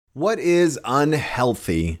What is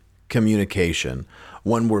unhealthy communication?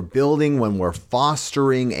 When we're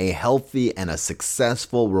fostering a healthy and a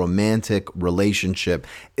successful romantic relationship,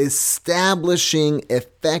 establishing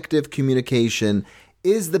effective communication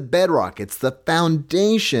is the bedrock. It's the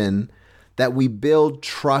foundation that we build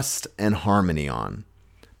trust and harmony on.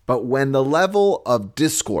 But when the level of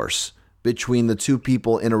discourse between the two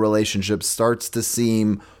people in a relationship starts to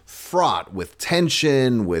seem fraught with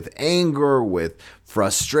tension, with anger, with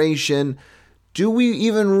frustration, do we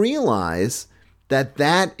even realize that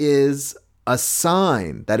that is a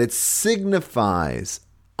sign, that it signifies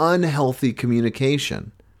unhealthy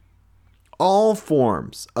communication? All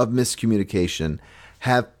forms of miscommunication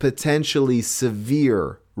have potentially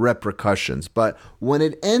severe repercussions, but when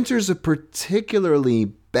it enters a particularly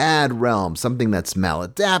bad realm, something that's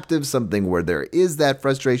maladaptive, something where there is that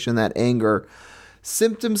frustration, that anger,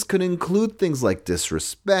 symptoms could include things like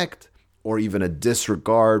disrespect or even a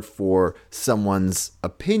disregard for someone's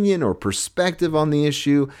opinion or perspective on the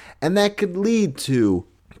issue, and that could lead to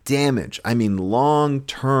damage.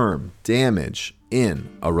 Long-term damage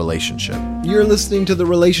in a relationship. You're listening to the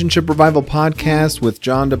Relationship Revival Podcast with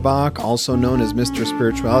John DeBach, also known as Mr.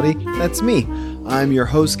 Spirituality. That's me. I'm your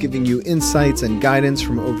host, giving you insights and guidance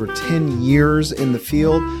from over 10 years in the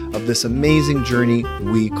field of this amazing journey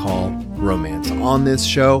we call romance. On this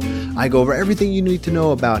show, I go over everything you need to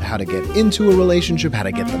know about how to get into a relationship, how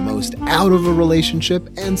to get the most out of a relationship,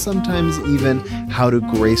 and sometimes even how to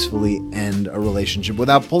gracefully end a relationship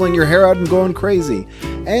without pulling your hair out and going crazy.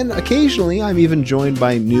 And occasionally, I'm even joined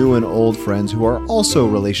by new and old friends who are also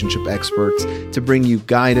relationship experts to bring you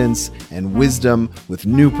guidance and wisdom with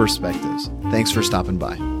new perspectives. Thanks for stopping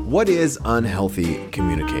by. What is unhealthy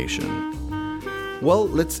communication?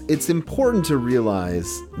 Well, it's important to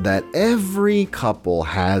realize that every couple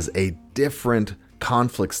has a different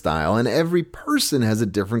conflict style and every person has a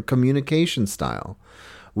different communication style.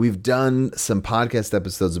 We've done some podcast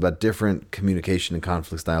episodes about different communication and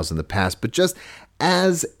conflict styles in the past, but just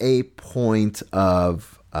as a point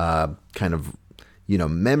of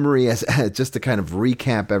memory, as just to kind of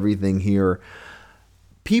recap everything here,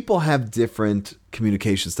 people have different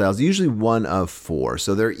communication styles, usually one of four.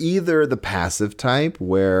 So they're either the passive type,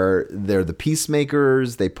 where they're the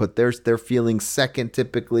peacemakers. They put their feelings second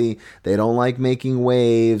typically. They don't like making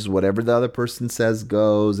waves. Whatever the other person says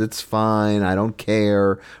goes. It's fine. I don't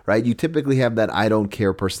care, right? You typically have that I don't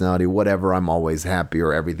care personality. Whatever, I'm always happy,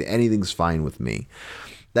 or anything's fine with me.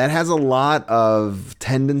 That has a lot of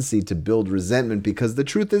tendency to build resentment because the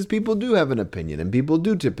truth is people do have an opinion and people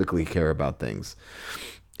do typically care about things.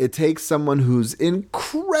 It takes someone who's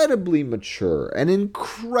incredibly mature and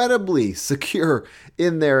incredibly secure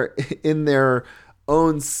in their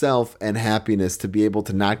own self and happiness to be able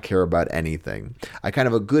to not care about anything. A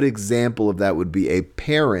good example of that would be a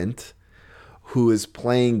parent who is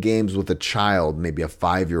playing games with a child, maybe a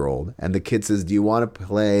 5-year-old, and the kid says, "Do you want to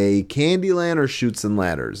play Candyland or Chutes and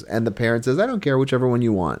Ladders?" And the parent says, "I don't care, whichever one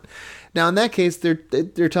you want." Now, in that case, they're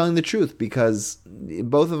telling the truth because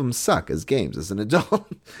both of them suck as games as an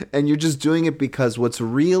adult, and you're just doing it because what's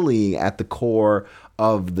really at the core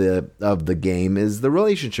of the game is the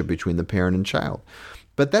relationship between the parent and child.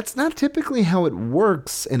 But that's not typically how it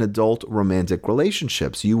works in adult romantic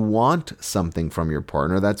relationships. You want something from your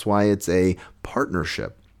partner. That's why it's a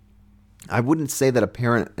partnership. I wouldn't say that a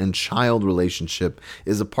parent and child relationship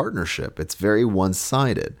is a partnership. It's very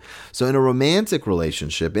one-sided. So in a romantic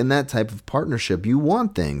relationship, in that type of partnership, you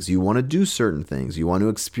want things. You want to do certain things. You want to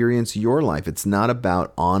experience your life. It's not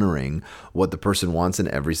about honoring what the person wants in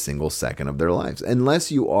every single second of their lives,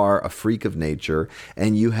 unless you are a freak of nature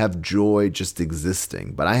and you have joy just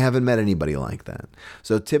existing. But I haven't met anybody like that.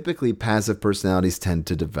 So typically, passive personalities tend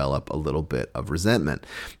to develop a little bit of resentment.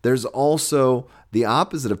 There's also the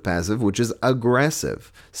opposite of passive, which is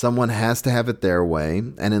aggressive. Someone has to have it their way,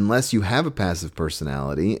 and unless you have a passive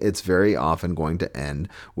personality, it's very often going to end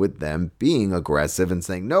with them being aggressive and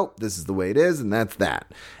saying, "Nope, this is the way it is, and that's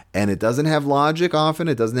that." And it doesn't have logic often,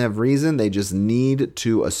 it doesn't have reason. They just need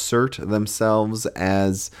to assert themselves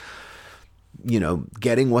as,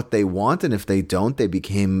 getting what they want, and if they don't, they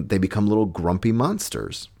become little grumpy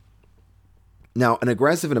monsters. Now, an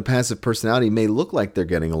aggressive and a passive personality may look like they're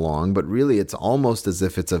getting along, but really it's almost as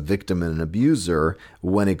if it's a victim and an abuser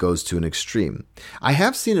when it goes to an extreme. I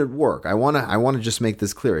have seen it work. I want to just make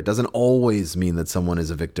this clear. It doesn't always mean that someone is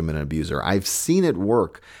a victim and an abuser. I've seen it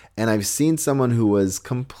work, and I've seen someone who was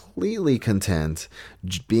completely content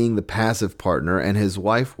being the passive partner, and his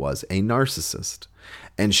wife was a narcissist.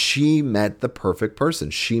 And she met the perfect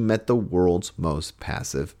person. She met the world's most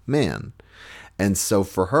passive man. And so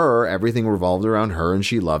for her, everything revolved around her, and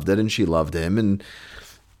she loved it, and she loved him. And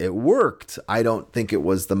it worked. I don't think it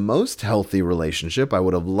was the most healthy relationship. I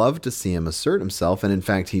would have loved to see him assert himself. And in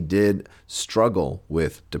fact, he did struggle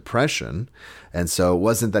with depression. And so it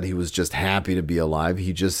wasn't that he was just happy to be alive.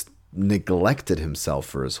 He just neglected himself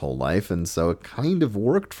for his whole life. And so it kind of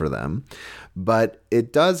worked for them. But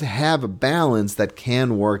it does have a balance that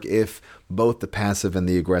can work if both the passive and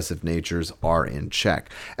the aggressive natures are in check.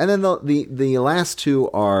 And then the last two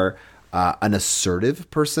are an assertive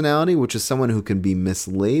personality, which is someone who can be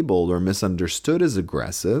mislabeled or misunderstood as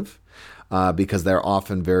aggressive because they're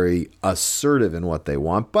often very assertive in what they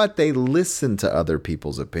want, but they listen to other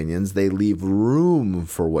people's opinions. They leave room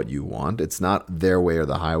for what you want. It's not their way or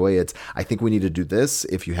the highway. It's, I think we need to do this.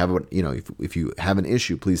 If you have if you have an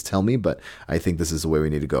issue, please tell me, but I think this is the way we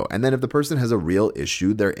need to go. And then if the person has a real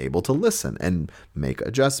issue, they're able to listen and make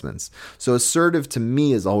adjustments. So assertive to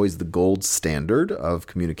me is always the gold standard of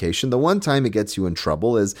communication. The one time it gets you in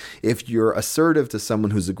trouble is if you're assertive to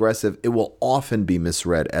someone who's aggressive, it will often be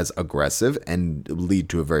misread as aggressive and lead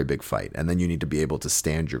to a very big fight. And then you need to be able to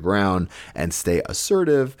stand your ground and stay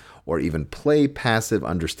assertive or even play passive,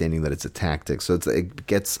 understanding that it's a tactic. So it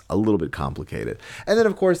gets a little bit complicated. And then,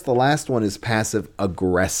 of course, the last one is passive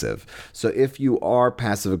aggressive. So if you are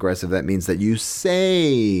passive aggressive, that means that you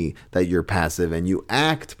say that you're passive and you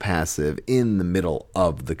act passive in the middle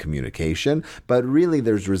of the communication, but really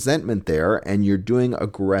there's resentment there and you're doing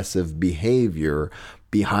aggressive behavior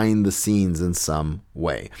behind the scenes in some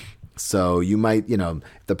way. So you might, if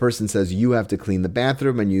the person says you have to clean the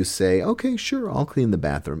bathroom and you say, okay, sure, I'll clean the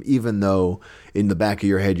bathroom, even though in the back of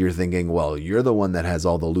your head you're thinking, well, you're the one that has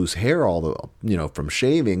all the loose hair, from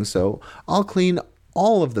shaving, so I'll clean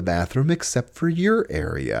all of the bathroom except for your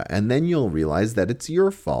area. And then you'll realize that it's your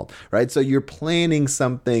fault, right? So you're planning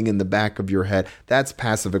something in the back of your head. That's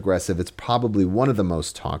passive aggressive. It's probably one of the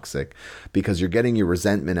most toxic because you're getting your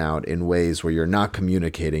resentment out in ways where you're not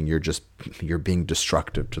communicating. You're being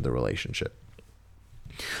destructive to the relationship.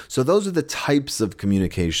 So those are the types of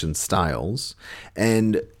communication styles.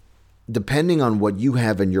 And depending on what you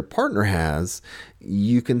have and your partner has,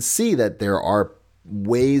 you can see that there are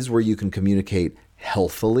ways where you can communicate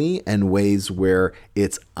healthily and ways where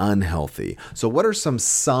it's unhealthy. So what are some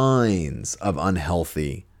signs of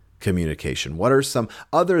unhealthy communication? What are some,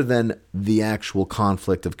 other than the actual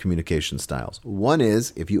conflict of communication styles? One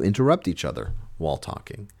is if you interrupt each other while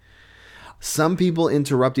talking. Some people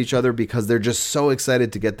interrupt each other because they're just so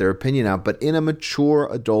excited to get their opinion out. But in a mature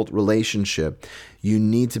adult relationship, you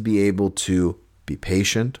need to be able to be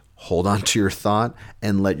patient, hold on to your thought,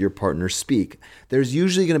 and let your partner speak. There's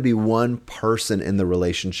usually going to be one person in the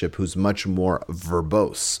relationship who's much more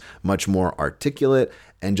verbose, much more articulate,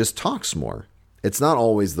 and just talks more. It's not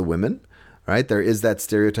always the women, right? There is that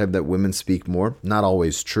stereotype that women speak more. Not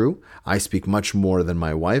always true. I speak much more than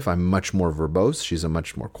my wife. I'm much more verbose. She's a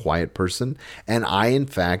much more quiet person. And I, in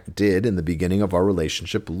fact, did, in the beginning of our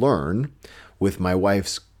relationship, learn with my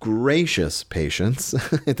wife's gracious patience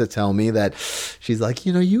to tell me that she's like,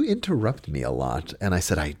 you interrupt me a lot. And I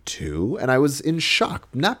said, I do. And I was in shock,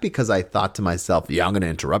 not because I thought to myself, yeah, I'm going to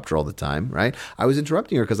interrupt her all the time, right? I was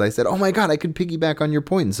interrupting her because I said, oh my God, I can piggyback on your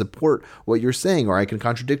point and support what you're saying, or I can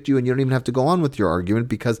contradict you and you don't even have to go on with your argument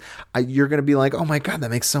because you're going to be like, oh my God, that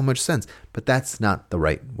makes so much sense. But that's not the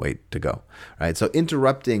right way to go, right? So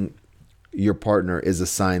interrupting your partner is a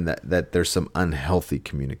sign that there's some unhealthy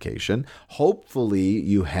communication. Hopefully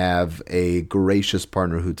you have a gracious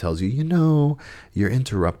partner who tells you, you're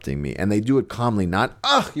interrupting me. And they do it calmly, not,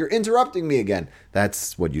 you're interrupting me again.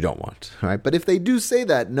 That's what you don't want, right? But if they do say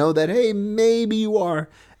that, know that, hey, maybe you are,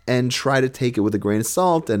 and try to take it with a grain of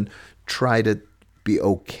salt and try to be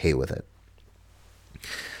okay with it.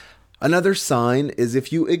 Another sign is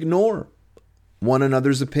if you ignore one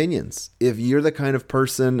another's opinions. If you're the kind of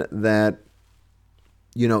person that,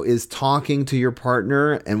 is talking to your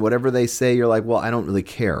partner and whatever they say, you're like, well, I don't really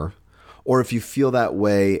care. Or if you feel that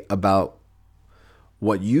way about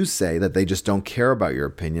what you say, that they just don't care about your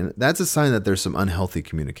opinion, that's a sign that there's some unhealthy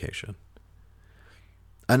communication.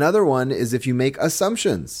 Another one is if you make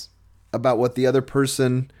assumptions about what the other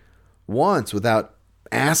person wants without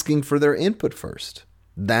asking for their input first.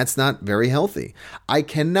 That's not very healthy. I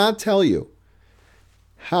cannot tell you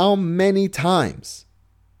how many times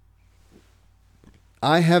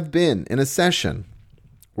I have been in a session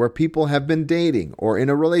where people have been dating or in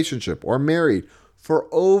a relationship or married for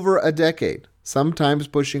over a decade, sometimes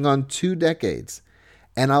pushing on 2 decades.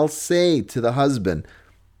 And I'll say to the husband,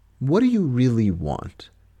 what do you really want?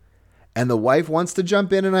 And the wife wants to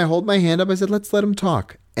jump in and I hold my hand up. I said, let's let him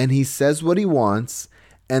talk. And he says what he wants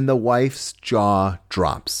and the wife's jaw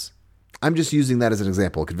drops. I'm just using that as an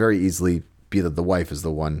example. It could very easily be that the wife is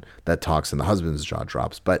the one that talks and the husband's jaw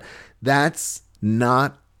drops. But that's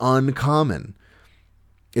not uncommon.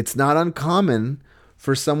 It's not uncommon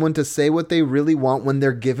for someone to say what they really want when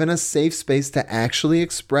they're given a safe space to actually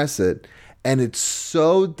express it. And it's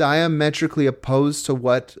so diametrically opposed to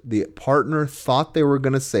what the partner thought they were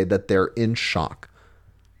going to say that they're in shock.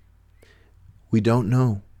 We don't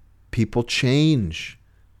know. People change.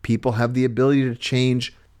 People have the ability to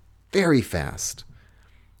change very fast.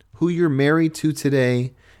 Who you're married to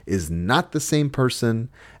today is not the same person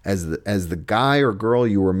as the guy or girl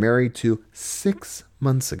you were married to 6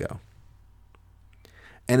 months ago.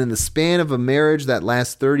 And in the span of a marriage that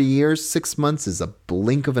lasts 30 years, 6 months is a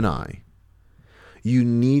blink of an eye. You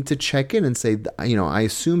need to check in and say, I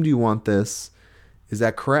assumed you want this. Is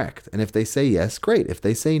that correct? And if they say yes, great. If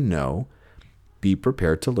they say no, be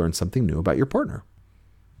prepared to learn something new about your partner.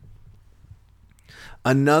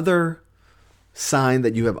 Another sign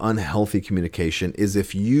that you have unhealthy communication is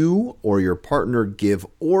if you or your partner give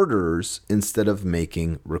orders instead of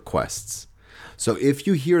making requests. So if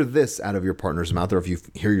you hear this out of your partner's mouth, or if you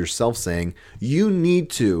hear yourself saying, you need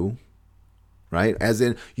to, right? As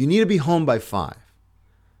in, you need to be home by 5,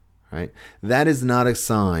 right? That is not a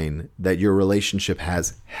sign that your relationship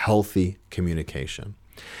has healthy communication.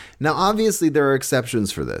 Now, obviously, there are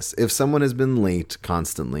exceptions for this. If someone has been late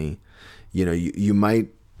constantly, you might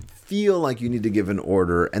feel like you need to give an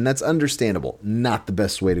order, and that's understandable. Not the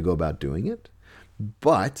best way to go about doing it,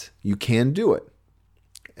 but you can do it.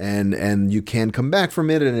 And you can come back from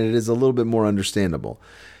it, and it is a little bit more understandable.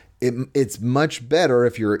 It's much better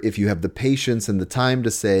if you have the patience and the time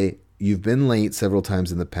to say, you've been late several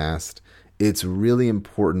times in the past. It's really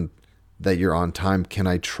important that you're on time. Can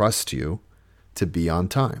I trust you to be on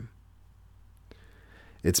time?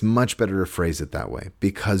 It's much better to phrase it that way,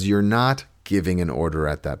 because you're not giving an order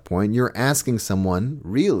at that point. You're asking someone,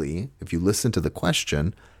 really, if you listen to the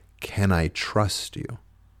question, can I trust you?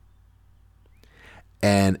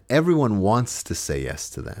 And everyone wants to say yes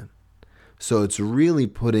to that. So it's really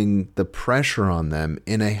putting the pressure on them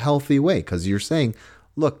in a healthy way, because you're saying,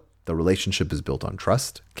 look, the relationship is built on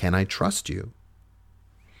trust. Can I trust you?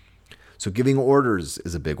 So giving orders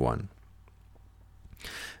is a big one.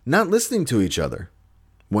 Not listening to each other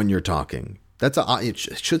when you're talking. It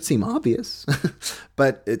should seem obvious,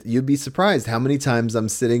 but you'd be surprised how many times I'm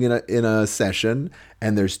sitting in a session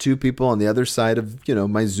and there's 2 people on the other side of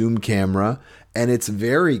my Zoom camera, and it's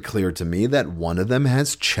very clear to me that one of them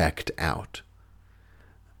has checked out,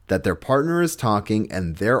 that their partner is talking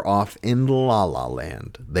and they're off in la la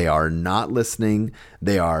land. They are not listening.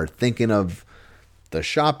 They are thinking of the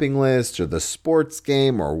shopping list or the sports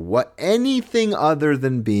game or anything other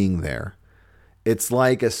than being there. It's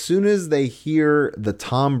like as soon as they hear the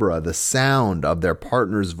timbre, the sound of their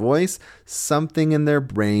partner's voice, something in their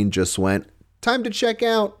brain just went, time to check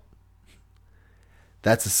out.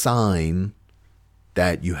 That's a sign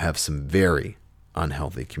that you have some very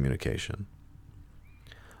unhealthy communication.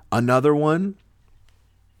 Another one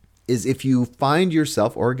is if you find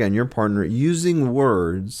yourself, or again, your partner, using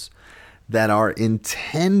words that are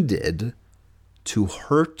intended to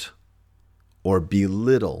hurt or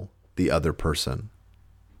belittle the other person.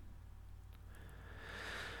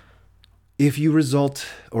 If you resort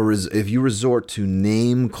to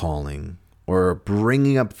name calling or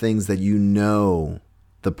bringing up things that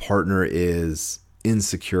the partner is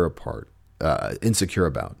insecure about,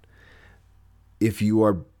 if you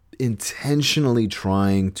are intentionally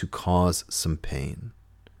trying to cause some pain,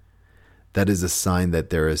 that is a sign that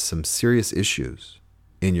there is some serious issues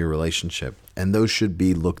in your relationship, and those should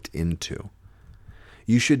be looked into.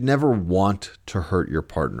 You should never want to hurt your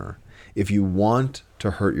partner. If you want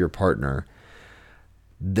to hurt your partner,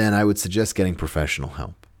 then I would suggest getting professional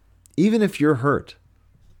help. Even if you're hurt,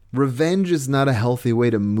 revenge is not a healthy way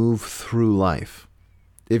to move through life.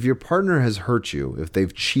 If your partner has hurt you, if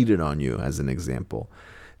they've cheated on you, as an example,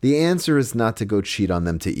 the answer is not to go cheat on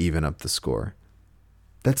them to even up the score.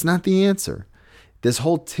 That's not the answer. This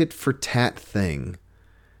whole tit for tat thing,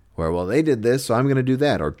 where, well, they did this, so I'm going to do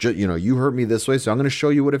that. Or, you hurt me this way, so I'm going to show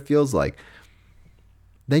you what it feels like.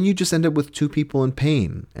 Then you just end up with 2 people in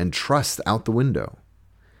pain and trust out the window.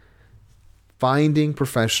 Finding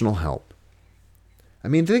professional help. I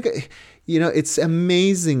mean, it's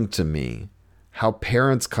amazing to me how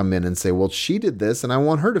parents come in and say, well, she did this, and I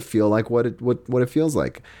want her to feel like what it feels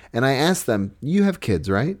like. And I ask them, you have kids,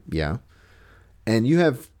 right? Yeah. And you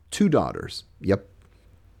have 2 daughters. Yep.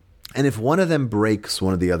 And if one of them breaks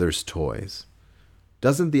one of the other's toys,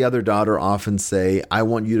 doesn't the other daughter often say, I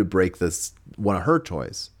want you to break one of her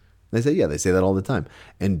toys? They say, yeah, they say that all the time.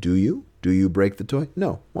 And do you? Do you break the toy?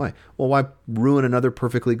 No. Why? Well, why ruin another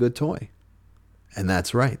perfectly good toy? And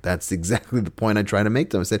that's right. That's exactly the point I try to make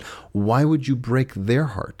to them. I said, why would you break their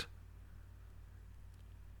heart?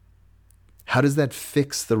 How does that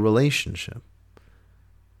fix the relationship?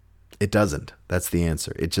 It doesn't. That's the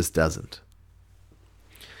answer. It just doesn't.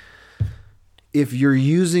 If you're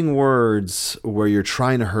using words where you're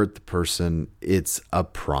trying to hurt the person, it's a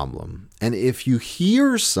problem. And if you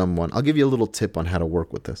hear someone, I'll give you a little tip on how to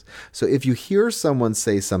work with this. So if you hear someone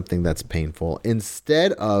say something that's painful,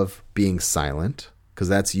 instead of being silent, because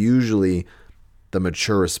that's usually the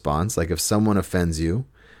mature response, like if someone offends you,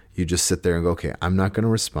 you just sit there and go, okay, I'm not going to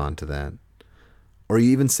respond to that. Or you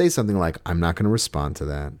even say something like, I'm not going to respond to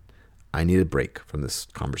that. I need a break from this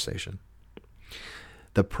conversation.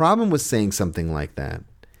 The problem with saying something like that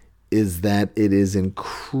is that it is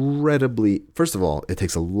incredibly, first of all, it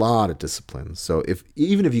takes a lot of discipline. So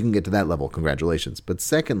even if you can get to that level, congratulations. But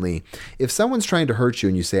secondly, if someone's trying to hurt you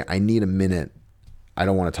and you say, I need a minute, I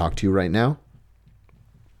don't want to talk to you right now,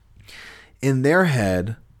 in their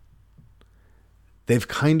head, they've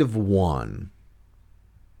kind of won.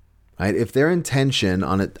 Right? If their intention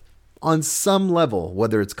on some level,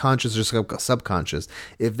 whether it's conscious or subconscious,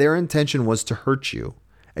 if their intention was to hurt you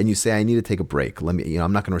and you say, I need to take a break, I'm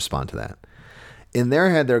not going to respond to that. In their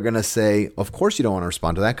head, they're going to say, of course you don't want to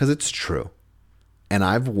respond to that because it's true. And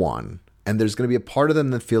I've won. And there's going to be a part of them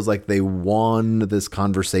that feels like they won this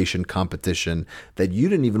conversation competition that you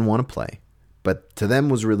didn't even want to play, but to them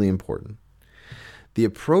was really important. The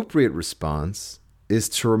appropriate response is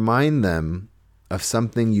to remind them of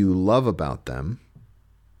something you love about them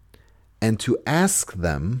and to ask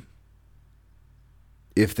them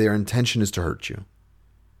if their intention is to hurt you.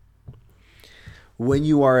 When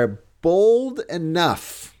you are bold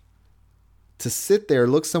enough to sit there,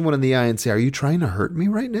 look someone in the eye and say, are you trying to hurt me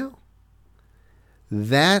right now?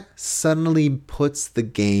 That suddenly puts the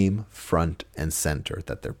game front and center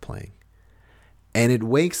that they're playing. And it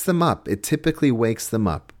wakes them up. It typically wakes them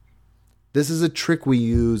up. This is a trick we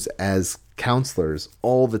use as counselors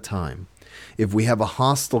all the time. If we have a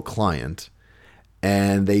hostile client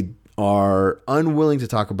and they are unwilling to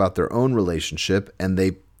talk about their own relationship and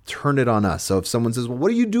they turn it on us. So if someone says, well, what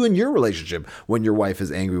do you do in your relationship when your wife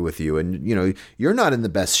is angry with you and you're not in the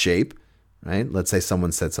best shape, right? Let's say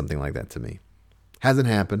someone said something like that to me. Hasn't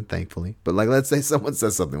happened, thankfully, but let's say someone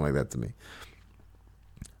says something like that to me.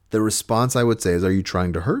 The response I would say is, are you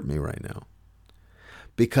trying to hurt me right now?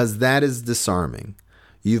 Because that is disarming.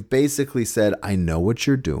 You've basically said, I know what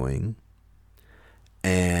you're doing.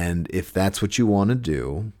 And if that's what you want to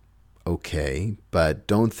do, okay, but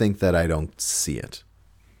don't think that I don't see it.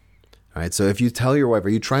 All right. So if you tell your wife, are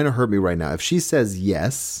you trying to hurt me right now? If she says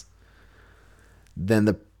yes, then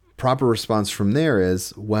the proper response from there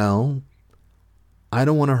is, well, I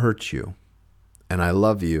don't want to hurt you. And I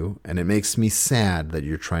love you. And it makes me sad that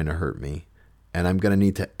you're trying to hurt me. And I'm going to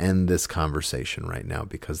need to end this conversation right now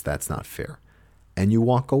because that's not fair. And you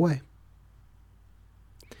walk away.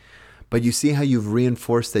 But you see how you've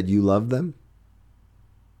reinforced that you love them?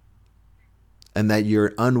 And that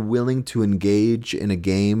you're unwilling to engage in a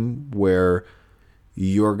game where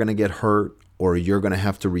you're going to get hurt or you're going to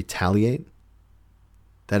have to retaliate?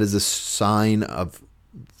 That is a sign of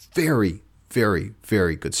very, very,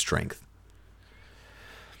 very good strength.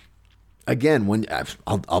 Again,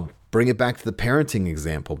 I'll bring it back to the parenting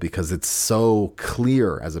example because it's so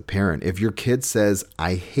clear as a parent. If your kid says,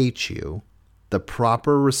 I hate you, the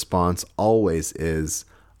proper response always is,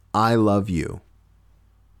 I love you.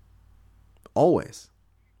 Always.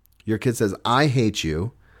 Your kid says, I hate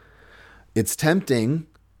you. It's tempting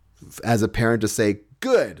as a parent to say,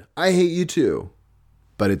 good, I hate you too.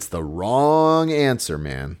 But it's the wrong answer,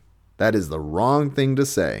 man. That is the wrong thing to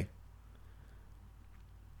say.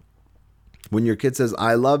 When your kid says,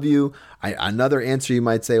 I love you, another answer you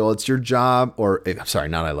might say, well, it's your job, or sorry,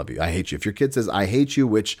 not I love you, I hate you. If your kid says, I hate you,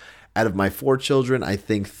 which out of my 4 children, I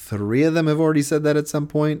think 3 of them have already said that at some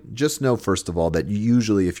point. Just know, first of all, that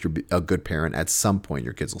usually if you're a good parent, at some point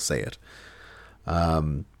your kids will say it.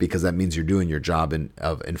 Because that means you're doing your job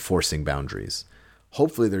of enforcing boundaries.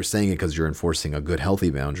 Hopefully they're saying it because you're enforcing a good, healthy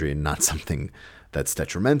boundary and not something that's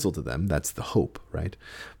detrimental to them. That's the hope, right?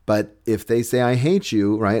 But if they say, I hate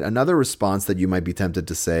you, right? Another response that you might be tempted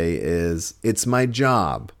to say is, it's my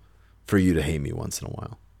job for you to hate me once in a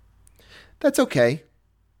while. That's okay.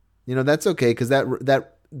 That's okay because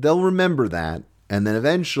that they'll remember that. And then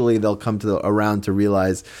eventually they'll come around to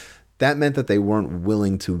realize that meant that they weren't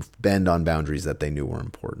willing to bend on boundaries that they knew were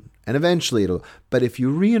important. And eventually but if you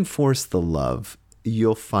reinforce the love,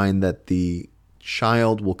 you'll find that the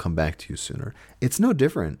child will come back to you sooner. It's no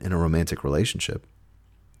different in a romantic relationship.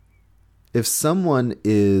 If someone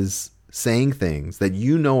is saying things that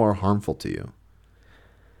you know are harmful to you,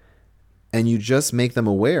 And you just make them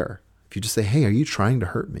aware. If you just say, hey, are you trying to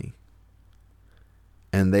hurt me?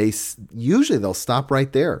 And usually they'll stop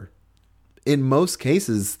right there. In most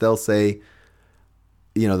cases, they'll say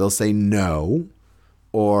no,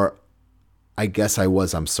 or I guess I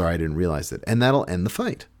was, I'm sorry, I didn't realize it. And that'll end the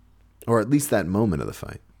fight, or at least that moment of the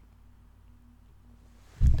fight.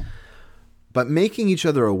 But making each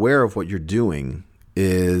other aware of what you're doing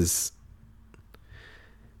is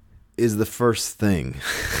the first thing,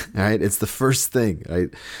 right? It's the first thing, right,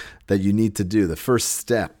 that you need to do, the first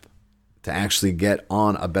step to actually get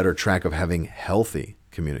on a better track of having healthy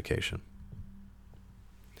communication.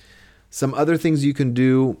 Some other things you can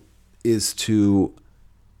do is to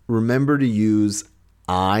remember to use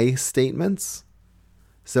I statements.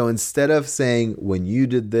 So instead of saying, when you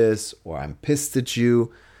did this, or I'm pissed at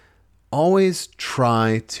you, always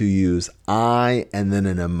try to use I and then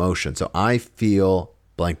an emotion. So I feel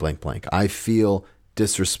blank, blank, blank. I feel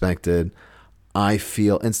disrespected. I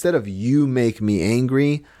feel, instead of you make me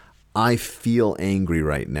angry, I feel angry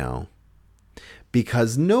right now.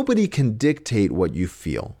 Because nobody can dictate what you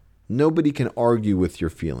feel. Nobody can argue with your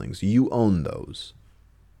feelings. You own those.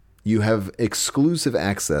 You have exclusive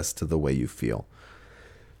access to the way you feel.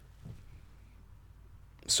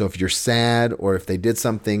 So if you're sad, or if they did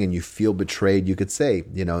something and you feel betrayed, you could say,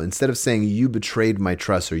 instead of saying you betrayed my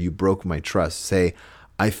trust or you broke my trust, say,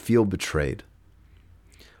 I feel betrayed.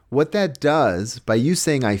 What that does, by you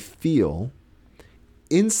saying I feel,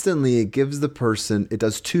 instantly it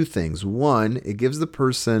does two things. One, it gives the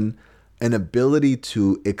person an ability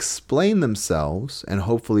to explain themselves and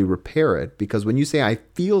hopefully repair it. Because when you say I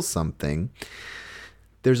feel something,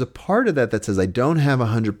 there's a part of that says I don't have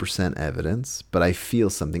 100% evidence, but I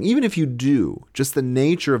feel something. Even if you do, just the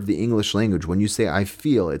nature of the English language, when you say I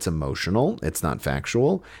feel, it's emotional, it's not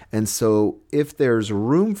factual. And so if there's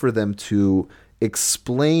room for them to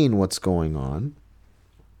explain what's going on,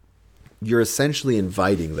 you're essentially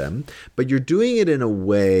inviting them, but you're doing it in a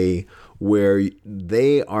way where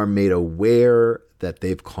they are made aware that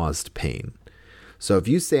they've caused pain. So if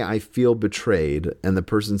you say, I feel betrayed, and the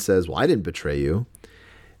person says, well, I didn't betray you,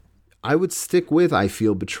 I would stick with, I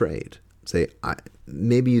feel betrayed. Say,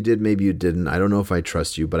 maybe you did, maybe you didn't. I don't know if I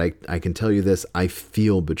trust you, but I can tell you this, I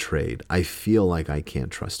feel betrayed. I feel like I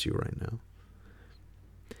can't trust you right now.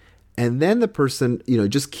 And then the person,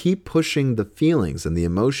 just keep pushing the feelings and the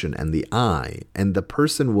emotion and the I, and the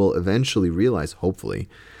person will eventually realize, hopefully,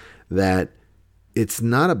 that it's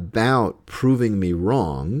not about proving me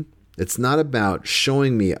wrong. It's not about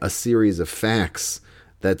showing me a series of facts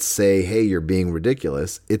that say, hey, you're being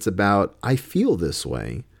ridiculous. It's about, I feel this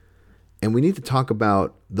way. And we need to talk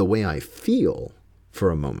about the way I feel for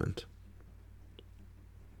a moment.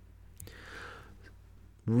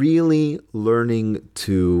 Really learning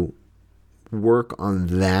to work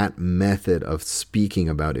on that method of speaking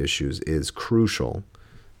about issues is crucial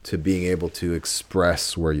to being able to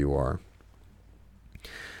express where you are.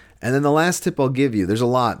 And then the last tip I'll give you, there's a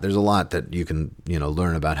lot that you can,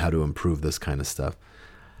 learn about how to improve this kind of stuff.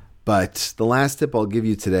 But the last tip I'll give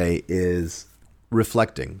you today is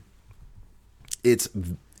reflecting. It's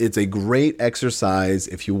a great exercise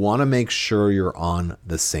if you want to make sure you're on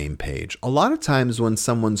the same page. A lot of times when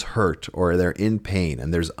someone's hurt or they're in pain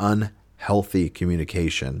and there's unhealthy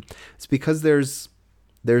communication, it's because there's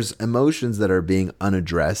emotions that are being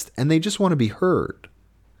unaddressed and they just want to be heard.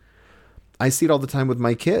 I see it all the time with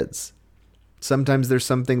my kids. Sometimes there's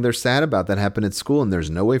something they're sad about that happened at school and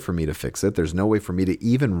there's no way for me to fix it. There's no way for me to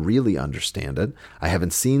even really understand it. I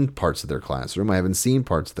haven't seen parts of their classroom. I haven't seen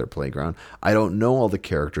parts of their playground. I don't know all the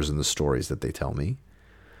characters and the stories that they tell me,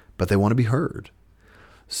 but they want to be heard.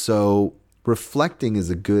 So reflecting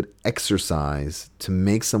is a good exercise to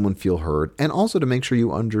make someone feel heard and also to make sure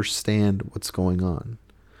you understand what's going on.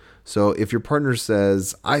 So if your partner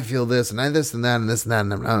says, I feel this and I this and that and this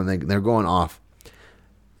and that, and they're going off,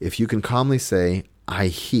 if you can calmly say, I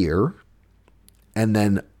hear, and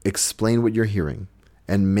then explain what you're hearing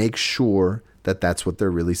and make sure that that's what they're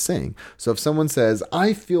really saying. So if someone says,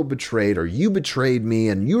 I feel betrayed, or you betrayed me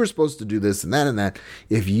and you were supposed to do this and that,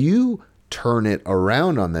 if you turn it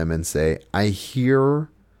around on them and say, I hear,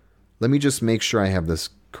 let me just make sure I have this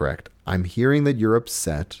correct. I'm hearing that you're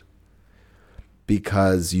upset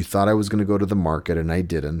because you thought I was going to go to the market and I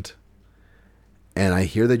didn't. And I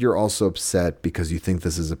hear that you're also upset because you think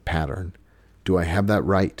this is a pattern. Do I have that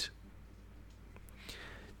right?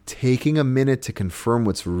 Taking a minute to confirm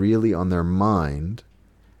what's really on their mind.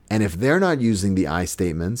 And if they're not using the I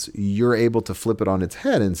statements, you're able to flip it on its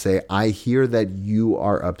head and say, I hear that you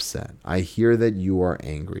are upset. I hear that you are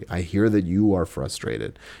angry. I hear that you are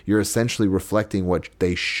frustrated. You're essentially reflecting what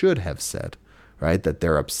they should have said right? That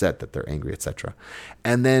they're upset, that they're angry, etc.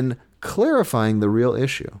 And then clarifying the real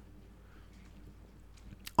issue.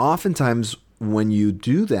 Oftentimes when you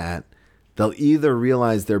do that, they'll either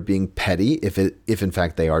realize they're being petty, if in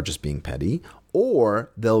fact they are just being petty,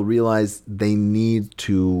 or they'll realize they need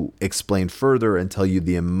to explain further and tell you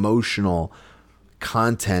the emotional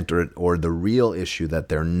content or the real issue that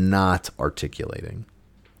they're not articulating.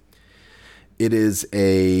 It is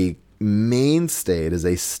a mainstay, it is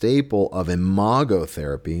a staple of imago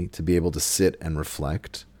therapy to be able to sit and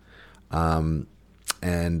reflect.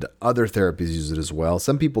 And other therapies use it as well.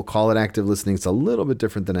 Some people call it active listening. It's a little bit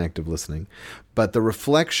different than active listening. But the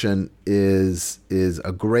reflection is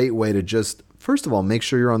a great way to just, first of all, make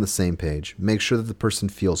sure you're on the same page. Make sure that the person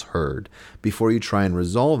feels heard. Before you try and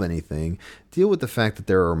resolve anything, deal with the fact that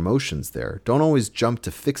there are emotions there. Don't always jump to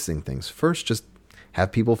fixing things. First, just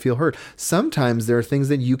have people feel heard. Sometimes there are things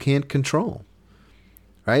that you can't control,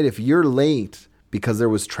 right? If you're late because there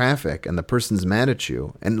was traffic and the person's mad at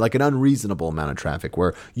you, and like an unreasonable amount of traffic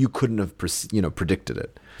where you couldn't have predicted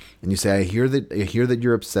it, and you say, I hear that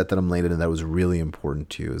you're upset that I'm late and that was really important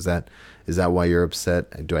to you. Is that why you're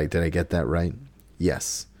upset? Did I get that right?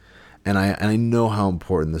 Yes. And I know how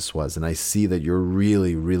important this was, and I see that you're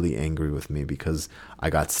really, really angry with me because I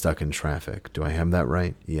got stuck in traffic. Do I have that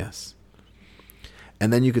right? Yes.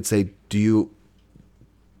 And then you could say, do you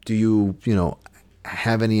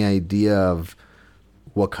have any idea of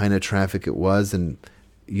what kind of traffic it was? And,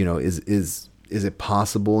 is it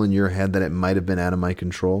possible in your head that it might have been out of my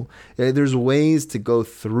control? There's ways to go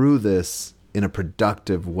through this in a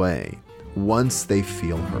productive way once they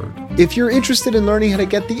feel heard. If you're interested in learning how to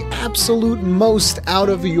get the absolute most out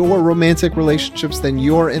of your romantic relationships, then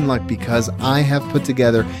you're in luck, because I have put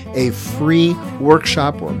together a free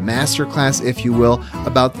workshop or masterclass, if you will,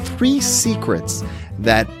 about 3 secrets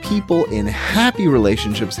that people in happy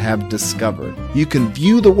relationships have discovered. You can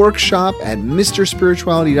view the workshop at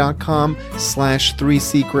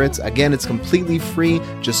mrspirituality.com/3secrets. Again, it's completely free.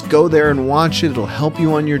 Just go there and watch it. It'll help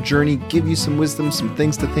you on your journey, give you some wisdom, some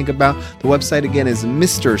things to think about. The website again is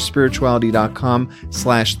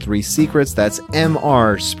mrspirituality.com/3secrets. That's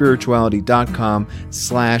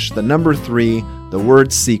mrspirituality.com/3, the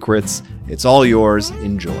word secrets. It's all yours.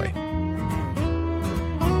 Enjoy.